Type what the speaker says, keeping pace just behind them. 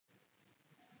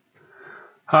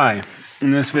Hi,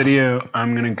 in this video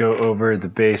I'm going to go over the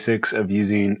basics of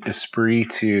using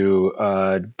ESPRIT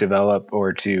to develop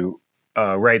or to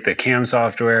write the CAM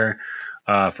software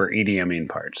for EDMing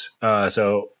parts.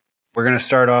 So we're going to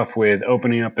start off with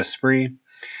opening up ESPRIT,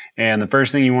 and the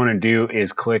first thing you want to do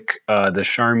is click the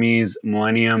Charmilles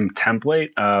Millennium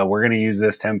template. We're going to use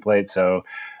this template so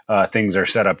things are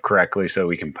set up correctly so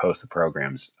we can post the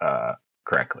programs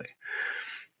correctly.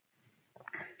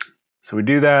 So we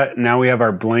do that. Now we have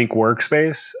our blank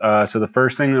workspace. So the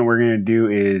first thing that we're going to do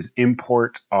is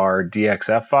import our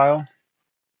DXF file.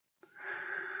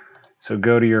 So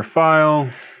go to your file,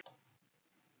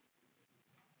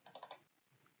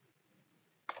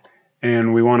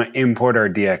 and we want to import our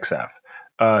DXF.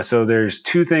 So there's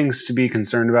two things to be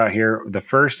concerned about here. The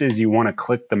first is you want to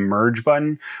click the merge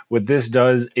button. What this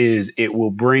does is it will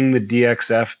bring the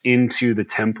DXF into the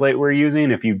template we're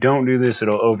using. If you don't do this,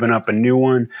 it'll open up a new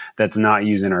one that's not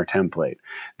using our template.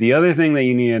 The other thing that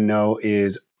you need to know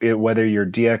is whether your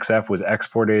DXF was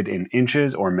exported in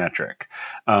inches or metric.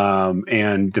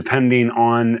 And depending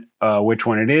on which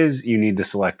one it is, you need to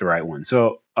select the right one.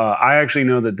 So I actually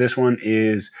know that this one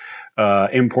is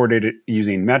imported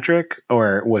using metric,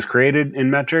 or was created in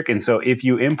metric. And so if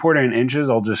you import it in inches,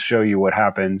 I'll just show you what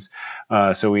happens.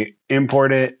 So we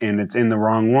import it and it's in the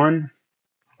wrong one.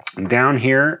 Down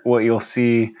here, what you'll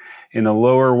see in the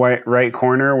lower right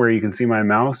corner where you can see my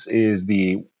mouse is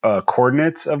the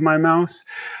coordinates of my mouse.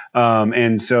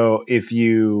 And so if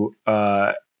you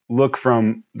look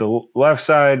from the left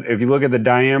side, if you look at the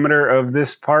diameter of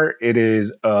this part, it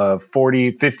is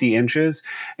 50 inches,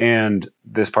 and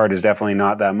this part is definitely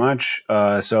not that much.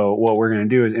 So what we're going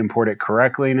to do is import it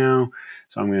correctly now.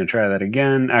 So I'm going to try that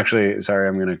again. Actually, sorry,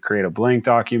 I'm going to create a blank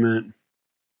document.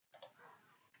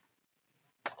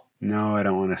 No, I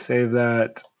don't want to save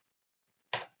that.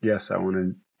 Yes, I want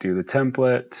to do the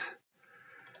template.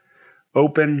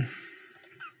 Open.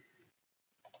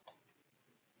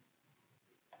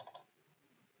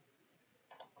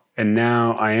 And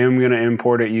now I am going to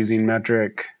import it using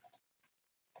metric.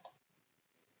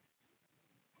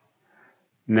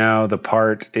 Now the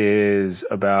part is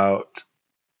about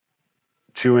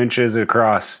 2 inches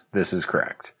across. This is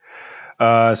correct.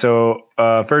 So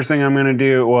first thing I'm going to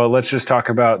do, well, let's just talk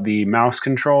about the mouse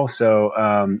control.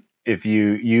 So if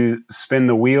you spin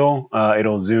the wheel,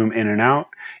 it'll zoom in and out.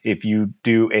 If you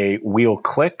do a wheel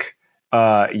click,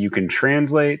 you can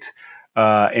translate.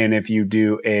 And if you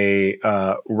do a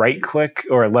right click,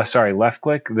 or left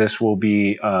click, this will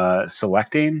be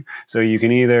selecting. So you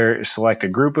can either select a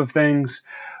group of things,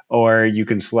 or you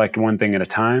can select one thing at a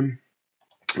time.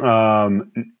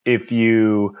 If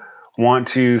you want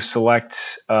to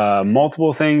select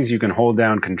multiple things, you can hold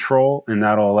down Control, and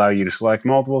that'll allow you to select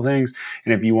multiple things.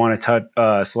 And if you want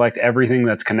to select everything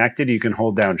that's connected, you can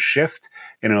hold down Shift,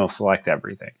 and it'll select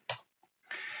everything.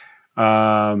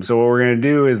 So what we're going to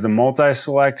do is the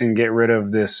multi-select and get rid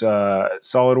of this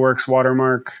SolidWorks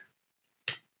watermark.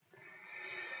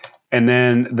 And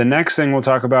then the next thing we'll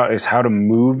talk about is how to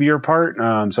move your part.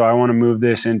 So I want to move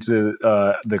this into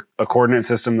a coordinate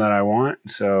system that I want.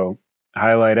 So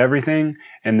highlight everything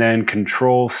and then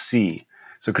Control C.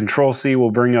 So Control C will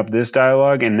bring up this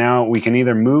dialog, and now we can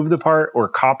either move the part or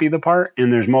copy the part,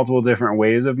 and there's multiple different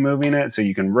ways of moving it. So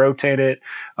you can rotate it,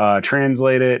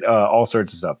 translate it, all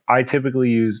sorts of stuff. I typically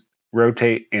use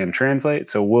rotate and translate,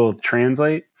 so we'll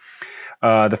translate.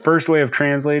 The first way of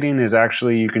translating is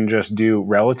actually you can just do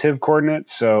relative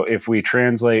coordinates. So if we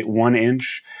translate 1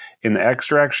 inch in the X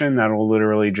direction, that will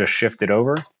literally just shift it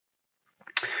over.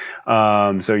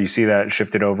 So you see that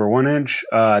shifted over 1 inch.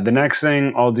 The next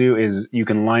thing I'll do is you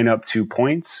can line up 2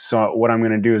 points. So what I'm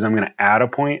going to do is I'm going to add a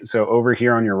point. So over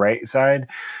here on your right side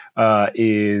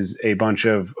is a bunch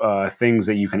of things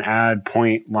that you can add: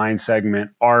 point, line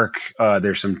segment, arc.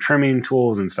 There's some trimming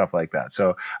tools and stuff like that.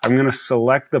 So I'm going to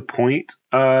select the point,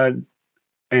 and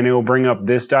it will bring up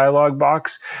this dialog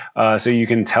box. So you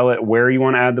can tell it where you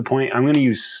want to add the point. I'm going to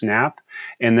use Snap.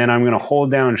 And then I'm going to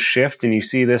hold down Shift, and you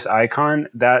see this icon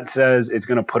that says it's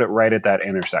going to put it right at that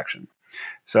intersection.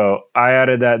 So I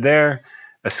added that there,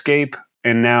 escape,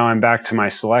 and now I'm back to my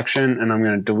selection, and I'm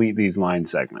going to delete these line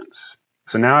segments.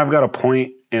 So now I've got a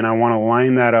point, and I want to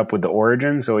line that up with the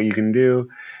origin. So what you can do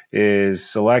is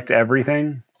select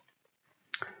everything,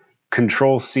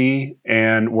 Control C,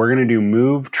 and we're going to do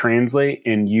Move, Translate,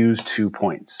 and use 2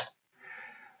 points.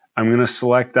 I'm going to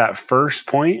select that first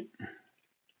point,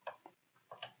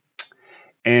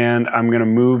 and I'm going to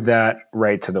move that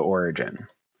right to the origin.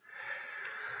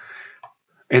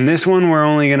 In this one, we're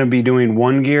only going to be doing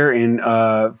one gear in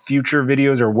future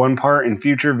videos, or one part. In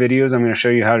future videos, I'm going to show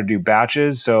you how to do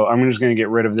batches. So I'm just going to get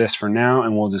rid of this for now,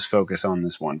 and we'll just focus on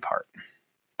this one part.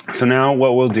 So now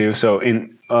what we'll do, so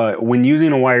when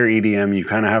using a wire EDM, you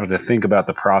kind of have to think about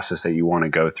the process that you want to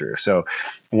go through. So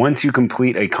once you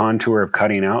complete a contour of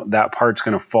cutting out, that part's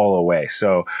going to fall away.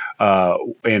 So,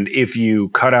 and if you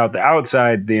cut out the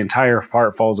outside, the entire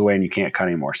part falls away and you can't cut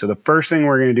anymore. So the first thing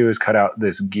we're going to do is cut out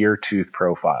this gear tooth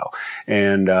profile.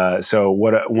 And so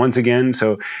once again,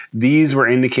 so these were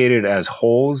indicated as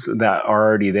holes that are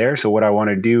already there. So what I want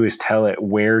to do is tell it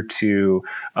where to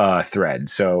thread.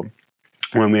 So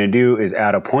what I'm going to do is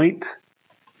add a point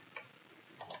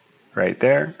right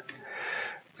there.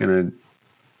 I'm going to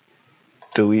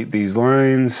delete these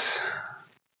lines.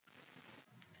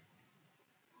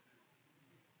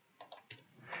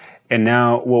 And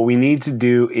now what we need to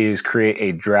do is create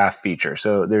a draft feature.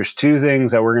 So there's two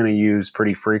things that we're going to use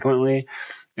pretty frequently.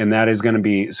 And that is going to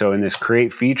be, so in this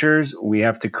create features, we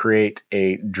have to create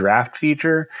a draft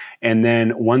feature. And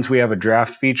then once we have a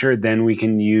draft feature, then we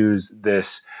can use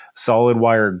this solid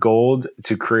wire gold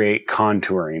to create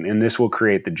contouring. And this will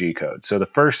create the G code. So the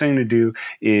first thing to do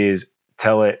is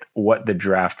tell it what the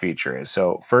draft feature is.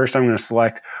 So first I'm going to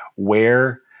select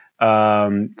where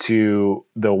to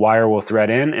the wire will thread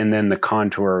in, and then the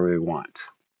contour we want.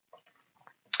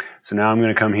 So now I'm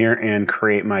going to come here and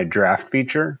create my draft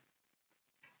feature.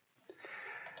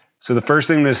 So the first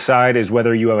thing to decide is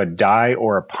whether you have a die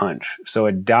or a punch. So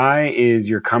a die is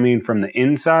you're coming from the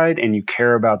inside and you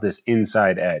care about this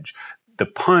inside edge. A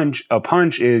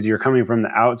punch is you're coming from the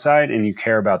outside and you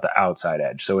care about the outside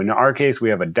edge. So in our case,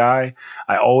 we have a die.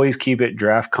 I always keep it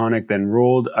draft conic then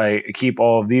ruled. I keep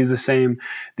all of these the same.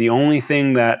 The only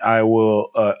thing that I will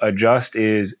adjust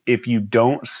is if you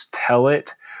don't tell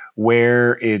it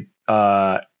where it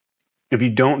if you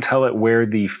don't tell it where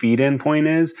the feed-in point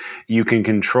is, you can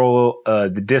control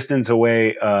the distance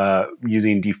away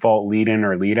using default lead-in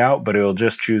or lead-out, but it'll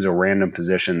just choose a random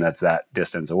position that's that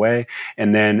distance away.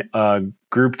 And then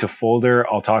group to folder,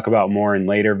 I'll talk about more in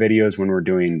later videos when we're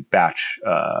doing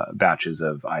batches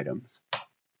of items.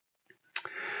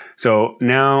 So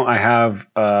now I have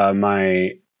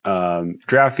my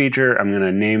draft feature. I'm going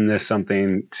to name this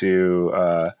something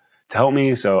to help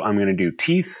me. So I'm going to do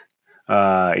teeth.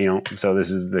 So this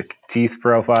is the teeth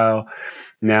profile.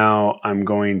 Now I'm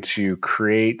going to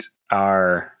create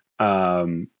our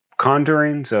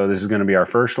contouring. So this is going to be our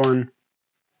first one.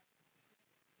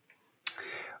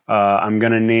 I'm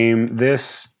going to name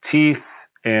this teeth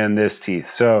and this teeth.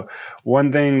 So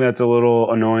one thing that's a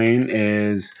little annoying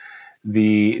is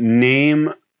the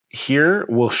name here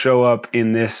will show up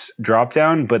in this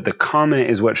dropdown, but the comment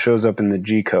is what shows up in the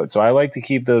G code. So I like to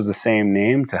keep those the same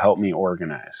name to help me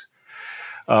organize.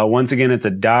 Once again, it's a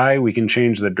die. We can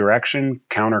change the direction,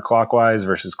 counterclockwise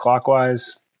versus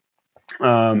clockwise.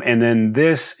 And then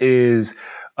this is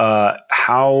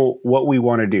what we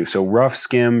want to do. So rough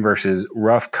skim versus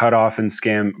rough cutoff and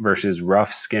skim versus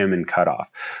rough skim and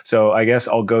cutoff. So I guess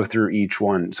I'll go through each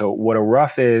one. So what a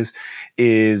rough is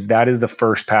that is the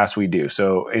first pass we do.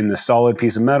 So in the solid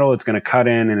piece of metal, it's going to cut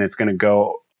in and it's going to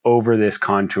go over this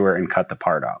contour and cut the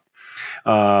part out.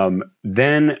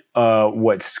 Then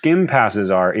what skim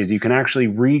passes are is you can actually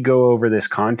re-go over this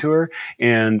contour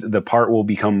and the part will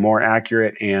become more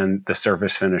accurate and the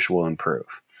surface finish will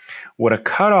improve. What a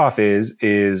cutoff is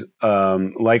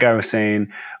like I was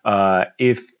saying,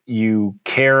 if you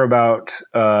care about,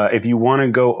 if you want to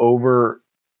go over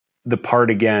the part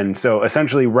again, so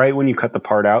essentially right when you cut the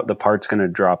part out, the part's going to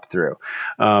drop through.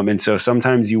 And so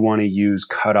sometimes you want to use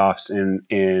cutoffs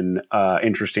in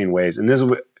interesting ways. And this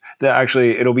is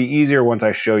actually, it'll be easier once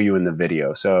I show you in the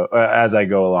video. So as I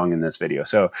go along in this video.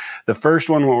 So the first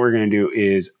one, what we're going to do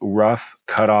is rough,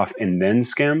 cutoff, and then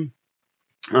skim.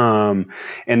 And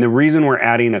the reason we're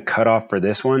adding a cutoff for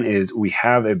this one is we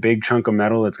have a big chunk of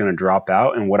metal that's going to drop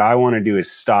out. And what I want to do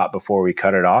is stop before we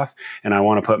cut it off. And I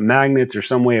want to put magnets or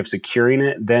some way of securing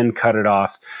it, then cut it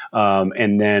off,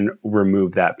 and then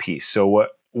remove that piece. So what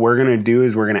we're going to do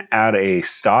is we're going to add a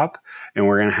stop, and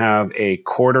we're going to have a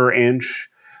 1/4 inch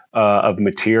of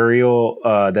material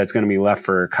that's going to be left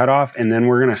for cutoff, and then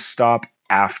we're going to stop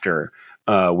after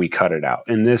we cut it out.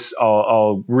 And this,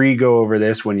 I'll re-go over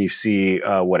this when you see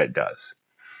what it does.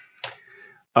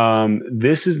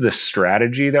 This is the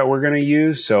strategy that we're going to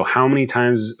use. So how many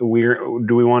times do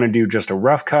we want to do just a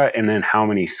rough cut, and then how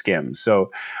many skims?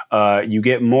 So you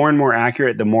get more and more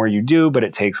accurate the more you do, but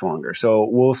it takes longer. So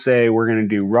we'll say we're going to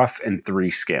do rough and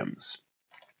 3 skims.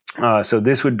 So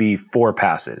this would be 4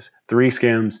 passes, 3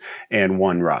 skims and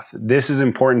 1 rough. This is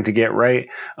important to get right.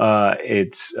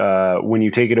 It's when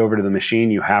you take it over to the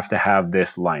machine, you have to have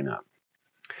this lineup.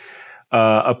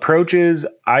 Approaches,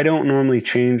 I don't normally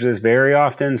change this very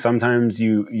often. Sometimes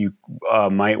you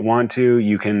might want to.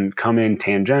 You can come in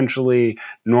tangentially,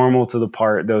 normal to the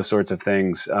part, those sorts of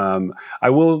things. I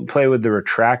will play with the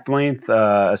retract length,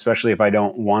 especially if I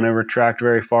don't want to retract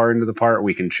very far into the part.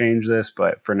 We can change this,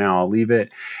 but for now I'll leave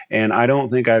it. And I don't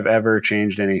think I've ever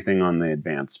changed anything on the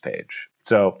advanced page.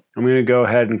 So I'm going to go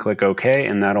ahead and click OK,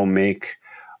 and that'll make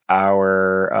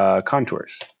our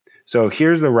contours. So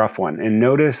here's the rough one, and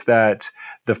notice that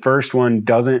the first one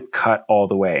doesn't cut all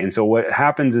the way. And so what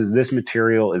happens is this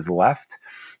material is left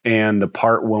and the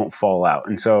part won't fall out.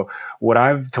 And so what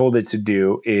I've told it to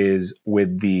do is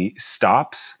with the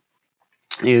stops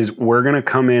is we're going to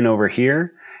come in over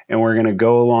here and we're going to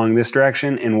go along this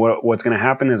direction. And what's going to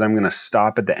happen is I'm going to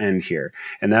stop at the end here.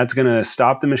 And that's going to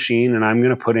stop the machine, and I'm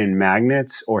going to put in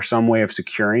magnets or some way of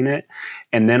securing it.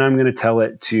 And then I'm going to tell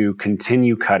it to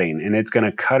continue cutting. And it's going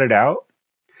to cut it out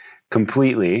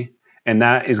completely. And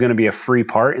that is going to be a free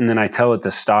part. And then I tell it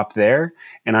to stop there.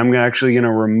 And I'm actually going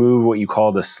to remove what you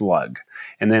call the slug.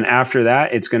 And then after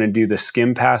that, it's going to do the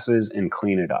skim passes and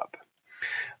clean it up.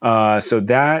 So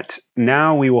that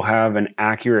now we will have an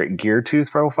accurate gear tooth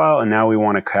profile, and now we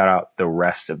want to cut out the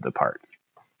rest of the part.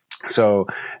 So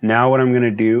now what I'm going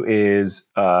to do is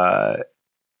go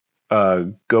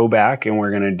back, and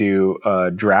we're going to do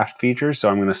draft features. So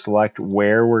I'm going to select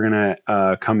where we're going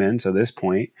to come in, so this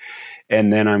point,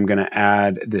 and then I'm going to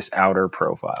add this outer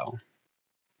profile.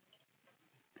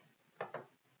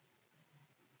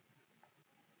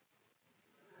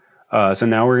 So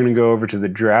now we're going to go over to the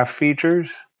draft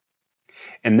features.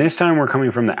 And this time we're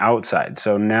coming from the outside.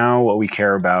 So now what we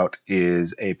care about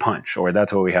is a punch, or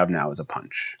that's what we have now is a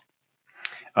punch.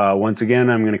 Once again,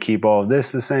 I'm going to keep all of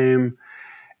this the same,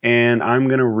 and I'm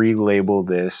going to relabel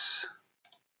this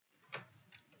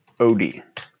OD.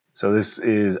 So this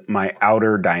is my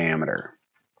outer diameter.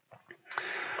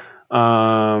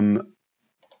 Now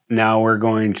we're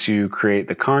going to create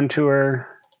the contour.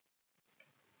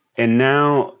 And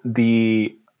now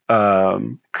the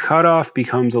cutoff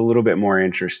becomes a little bit more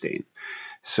interesting.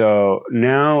 So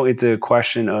now it's a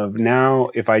question of, now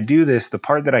if I do this, the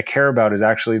part that I care about is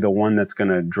actually the one that's going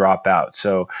to drop out.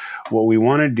 So what we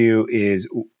want to do is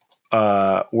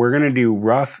we're going to do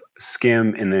rough,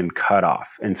 skim, and then cut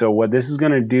off. And so what this is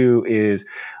going to do is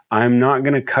I'm not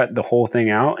going to cut the whole thing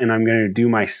out, and I'm going to do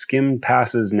my skim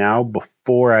passes now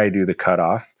before I do the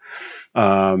cutoff.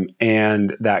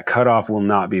 And that cutoff will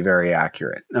not be very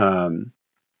accurate.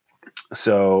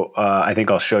 So I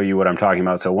think I'll show you what I'm talking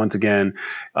about. So once again,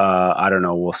 I don't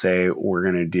know, we'll say we're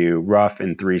going to do rough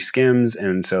and 3 skims.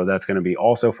 And so that's going to be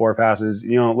also 4 passes.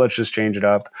 You know, let's just change it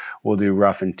up. We'll do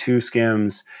rough and 2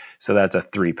 skims. So that's a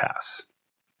 3 pass.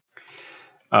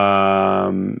 So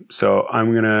I'm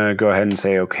going to go ahead and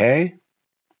say OK.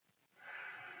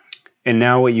 And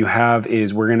now what you have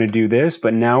is we're going to do this,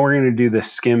 but now we're going to do the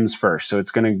skims first. So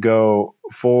it's going to go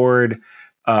forward,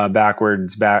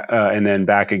 backwards, back, and then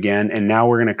back again. And now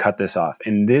we're going to cut this off.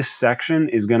 And this section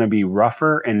is going to be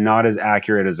rougher and not as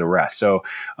accurate as the rest. So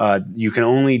you can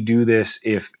only do this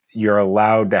if you're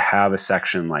allowed to have a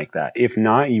section like that. If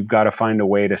not, you've got to find a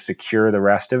way to secure the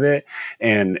rest of it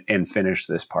and finish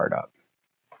this part up.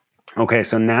 Okay,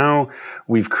 so now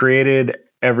we've created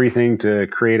everything to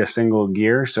create a single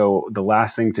gear. So the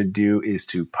last thing to do is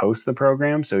to post the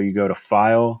program. So you go to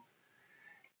File,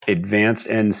 Advanced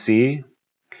NC,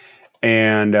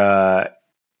 and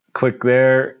click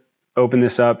there, open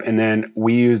this up, and then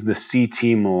we use the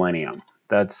CT Millennium.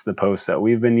 That's the post that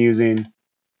we've been using.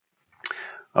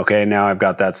 Okay, now I've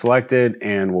got that selected,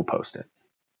 and we'll post it.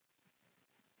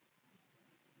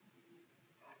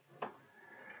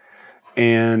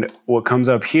 And what comes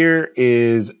up here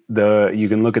is you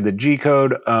can look at the G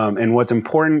code, and what's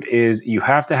important is you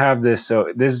have to have this.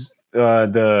 So this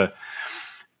the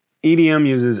EDM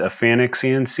uses a FANUC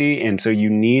CNC, and so you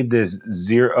need this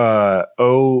 0000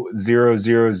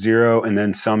 and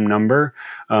then some number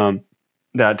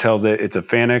that tells it it's a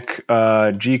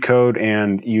FANUC G code,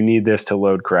 and you need this to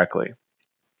load correctly.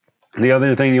 The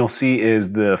other thing you'll see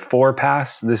is the 4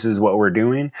 pass. This is what we're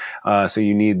doing. So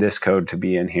you need this code to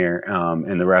be in here,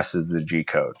 and the rest is the G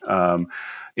code.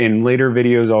 In later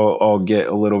videos, I'll get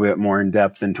a little bit more in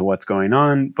depth into what's going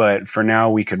on, but for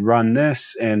now we could run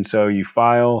this. And so you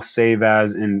file, save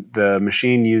as, and the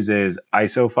machine uses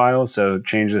ISO files. So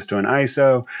change this to an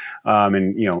ISO,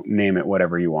 and name it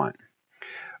whatever you want.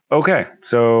 Okay,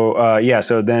 so yeah,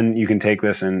 so then you can take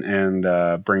this and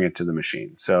bring it to the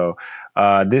machine. So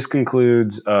this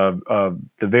concludes the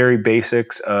very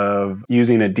basics of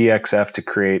using a DXF to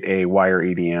create a wire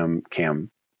EDM cam.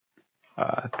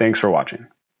 Thanks for watching.